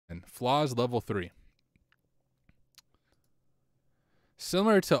Flaws level 3.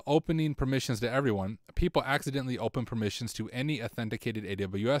 Similar to opening permissions to everyone, people accidentally open permissions to any authenticated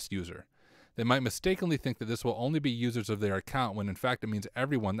AWS user. They might mistakenly think that this will only be users of their account when in fact it means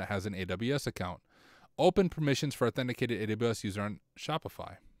everyone that has an AWS account. Open permissions for authenticated AWS user on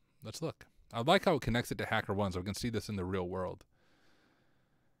Shopify. Let's look. I like how it connects it to HackerOne, so we can see this in the real world.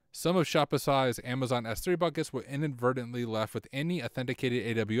 Some of Shopify's Amazon S3 buckets were inadvertently left with any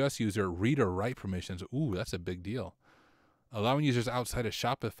authenticated AWS user read or write permissions. Ooh, that's a big deal. Allowing users outside of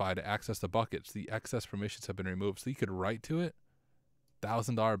Shopify to access the buckets. The excess permissions have been removed, so you could write to it.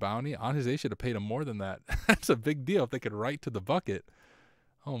 $1,000 bounty. Honestly, they should have paid him more than that. That's a big deal if they could write to the bucket.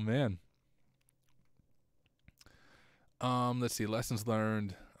 Oh, man. Let's see. Lessons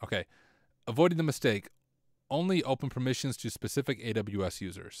learned. Okay. Avoiding the mistake. Only open permissions to specific AWS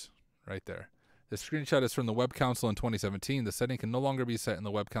users. Right there. The screenshot is from the Web Council in 2017. The setting can no longer be set in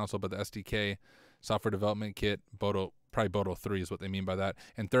the Web Council, but the SDK, Software Development Kit, Bodo, probably Bodo 3 is what they mean by that,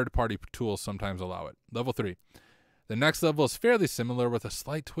 and third-party tools sometimes allow it. Level 3. The next level is fairly similar with a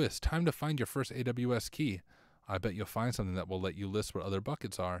slight twist. Time to find your first AWS key. I bet you'll find something that will let you list what other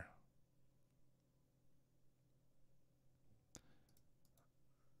buckets are.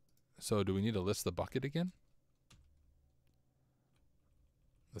 So do we need to list the bucket again?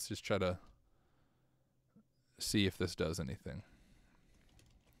 Let's just try to see if this does anything.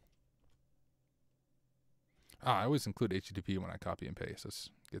 I always include HTTP when I copy and paste. Let's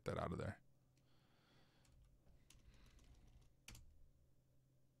get that out of there.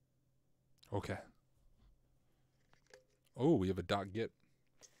 Okay. Oh, we have a .git.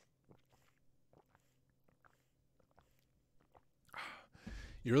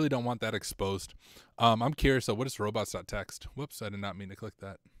 You really don't want that exposed. I'm curious, though, what is robots.txt? Whoops, I did not mean to click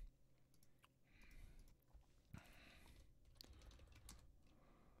that.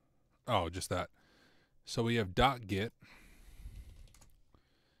 Oh, just that. So we have .git.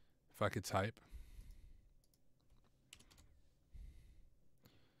 If I could type.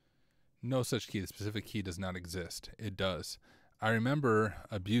 No such key. The specific key does not exist. It does. I remember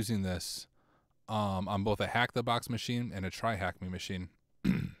abusing this on both a Hack the Box machine and a Try Hack Me machine.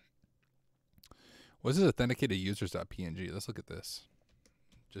 What is this authenticated users.png? Let's look at this.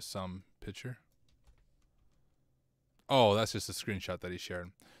 Just some picture. Oh, that's just a screenshot that he shared.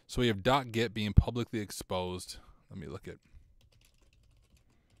 So we have .git being publicly exposed. Let me look at.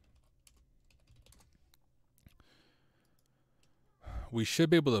 We should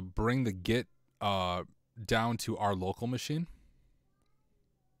be able to bring the Git down to our local machine.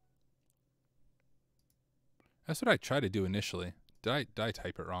 That's what I tried to do initially. Did I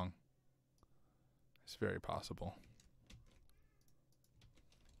type it wrong? It's very possible.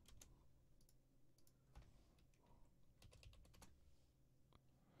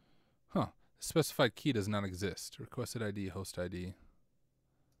 Huh. The specified key does not exist. Requested ID, host ID.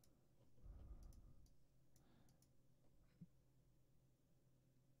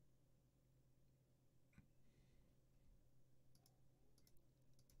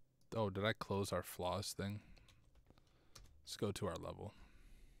 Oh, did I close our flaws thing? Let's go to our level.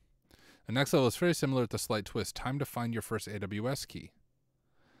 The next level is very similar with a slight twist. Time to find your first AWS key.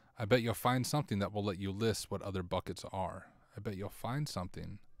 I bet you'll find something that will let you list what other buckets are. I bet you'll find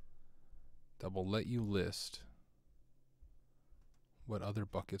something that will let you list what other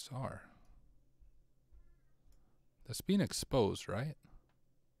buckets are. That's being exposed, right?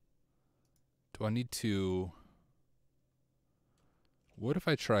 Do I need to... What if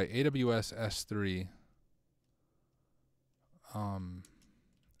I try AWS S3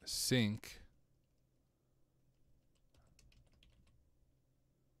 sync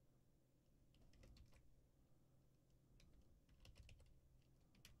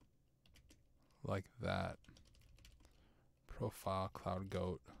like that? Profile Cloud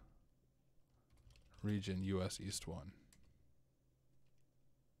Goat region US East 1.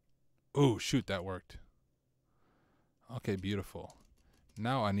 Oh, shoot, that worked. Okay, beautiful.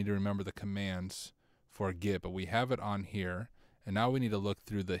 Now I need to remember the commands for Git, but we have it on here. And now we need to look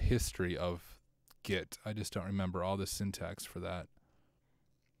through the history of Git. I just don't remember all the syntax for that.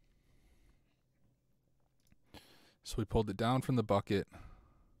 So we pulled it down from the bucket.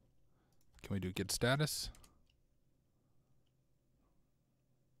 Can we do Git status?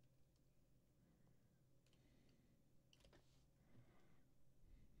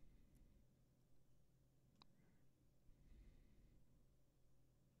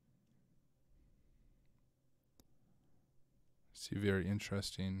 See, very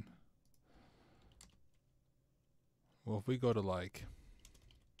interesting. Well, if we go to like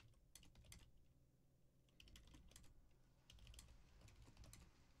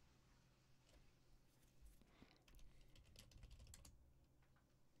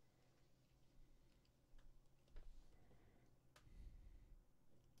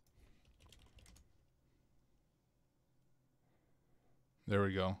There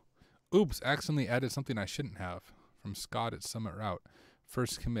we go. Oops, accidentally added something I shouldn't have. From Scott at Summit Route.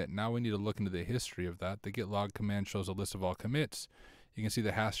 First commit. Now we need to look into the history of that. The git log command shows a list of all commits. You can see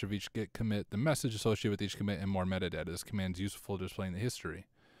the hash of each git commit, the message associated with each commit, and more metadata. This command is useful for displaying the history.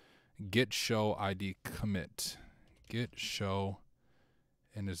 Git show ID commit. Git show,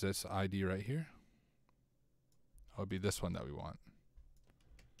 and is this ID right here? Oh, it'd be this one that we want.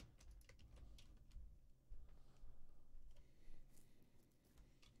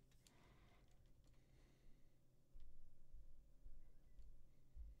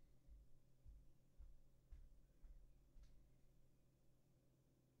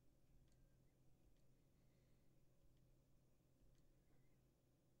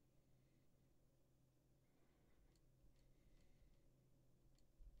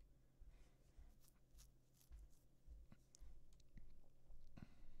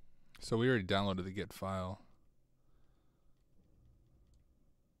 So we already downloaded the Git file.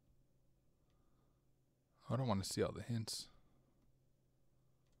 I don't want to see all the hints.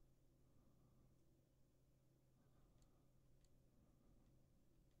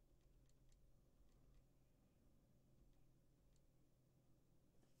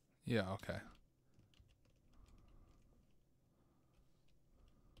 Yeah, okay.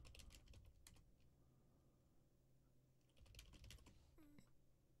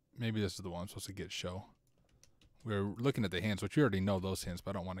 Maybe this is the one I'm supposed to Git show. We're looking at the hints, which you already know those hints, but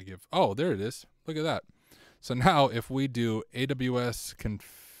I don't want to give. Oh, there it is. Look at that. So now if we do AWS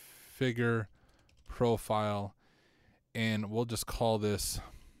configure profile, and we'll just call this,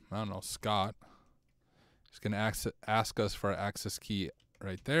 I don't know, Scott. It's going to ask us for our access key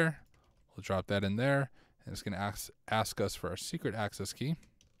right there. We'll drop that in there. And it's going to ask us for our secret access key.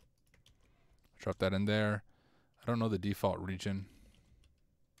 Drop that in there. I don't know the default region.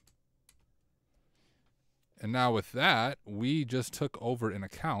 And now with that, we just took over an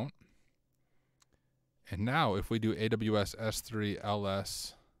account. And now if we do AWS S3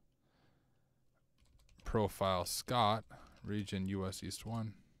 LS profile Scott, region US East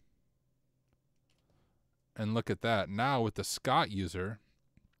 1. And look at that. Now with the Scott user,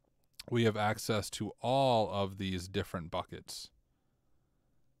 we have access to all of these different buckets.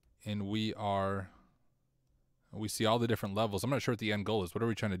 And we see all the different levels. I'm not sure what the end goal is. What are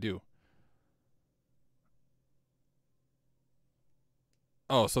we trying to do?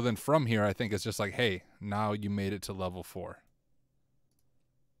 Oh, so then from here, I think it's just like, hey, now you made it to level 4.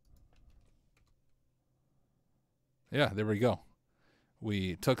 Yeah, there we go.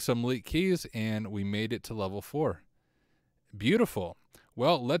 We took some leak keys and we made it to level 4. Beautiful.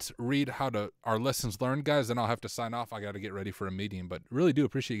 Well, let's read our lessons learned, guys. Then I'll have to sign off. I got to get ready for a meeting, but really do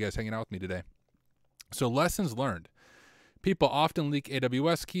appreciate you guys hanging out with me today. So lessons learned. People often leak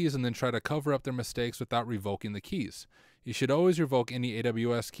AWS keys and then try to cover up their mistakes without revoking the keys. You should always revoke any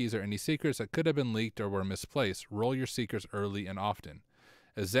AWS keys or any secrets that could have been leaked or were misplaced. Roll your secrets early and often.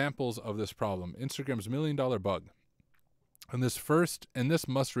 Examples of this problem. Instagram's $1 million bug. In this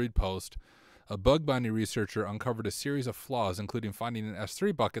must-read post, a bug bounty researcher uncovered a series of flaws, including finding an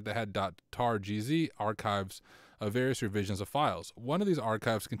S3 bucket that had .tar.gz archives of various revisions of files. One of these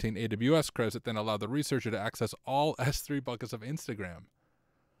archives contained AWS credits that then allowed the researcher to access all S3 buckets of Instagram.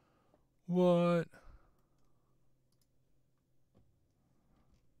 What?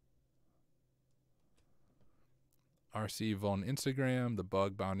 RC Von Instagram, the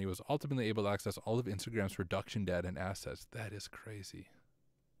bug bounty was ultimately able to access all of Instagram's production data and assets. That is crazy.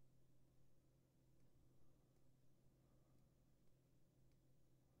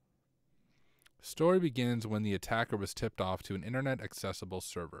 Story begins when the attacker was tipped off to an internet-accessible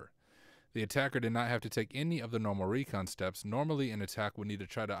server. The attacker did not have to take any of the normal recon steps. Normally, an attack would need to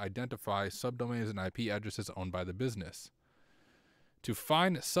try to identify subdomains and IP addresses owned by the business. To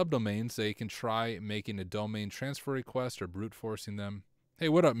find subdomains, they can try making a domain transfer request or brute forcing them. Hey,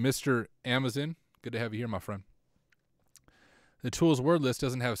 what up, Mr. Amazon? Good to have you here, my friend. The tool's word list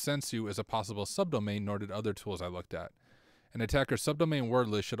doesn't have sensu as a possible subdomain, nor did other tools I looked at. An attacker's subdomain word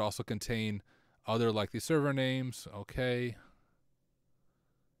list should also contain other likely server names. Okay.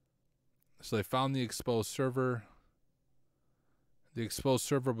 So they found the exposed server. The exposed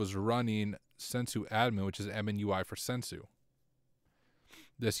server was running sensu admin, which is admin UI for sensu.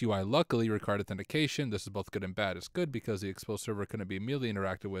 This UI luckily required authentication. This is both good and bad. It's good because the exposed server couldn't be immediately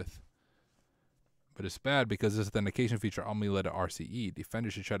interacted with. But it's bad because this authentication feature only led to RCE.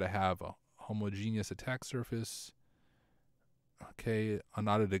 Defenders should try to have a homogeneous attack surface. Okay,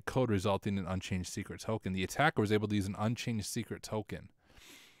 unaudited code resulting in unchanged secret token. The attacker was able to use an unchanged secret token.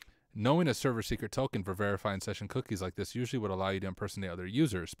 Knowing a server secret token for verifying session cookies like this usually would allow you to impersonate other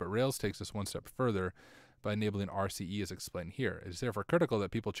users, but Rails takes this one step further by enabling RCE as explained here. It is therefore critical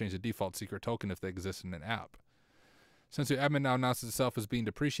that people change the default secret token if they exist in an app. Since the admin now announces itself as being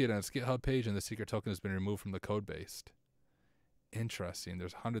depreciated on its GitHub page and the secret token has been removed from the code base. Interesting.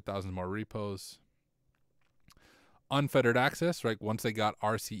 There's 100,000 more repos. Unfettered access, right? Once they got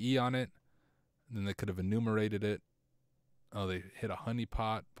RCE on it, then they could have enumerated it. Oh, they hit a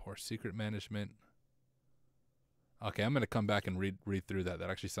honeypot. Poor secret management. Okay, I'm going to come back and read through that. That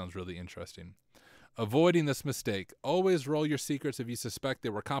actually sounds really interesting. Avoiding this mistake. Always roll your secrets if you suspect they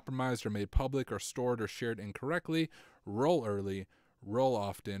were compromised or made public or stored or shared incorrectly. Roll early. Roll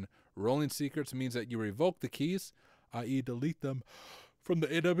often. Rolling secrets means that you revoke the keys, i.e. delete them from the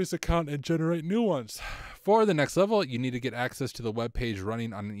AWS account and generate new ones. For the next level, you need to get access to the web page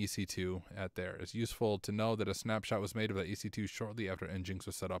running on an EC2 at there. It's useful to know that a snapshot was made of that EC2 shortly after Nginx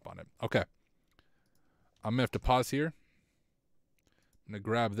was set up on it. Okay. I'm going to have to pause here. I'm going to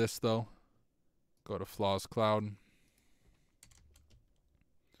grab this, though. Go to Flaws.Cloud.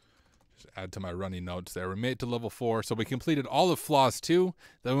 Just add to my running notes there. We made it to level 4. So we completed all of Flaws 2.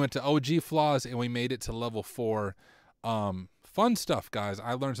 Then we went to OG Flaws, and we made it to level 4. Fun stuff, guys.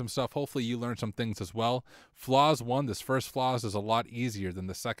 I learned some stuff. Hopefully you learned some things as well. Flaws 1, this first Flaws, is a lot easier than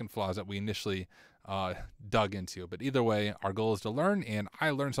the second Flaws that we initially dug into. But either way, our goal is to learn, and I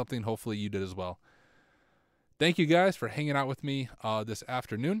learned something. Hopefully you did as well. Thank you guys for hanging out with me this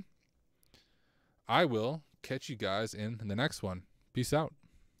afternoon. I will catch you guys in the next one. Peace out.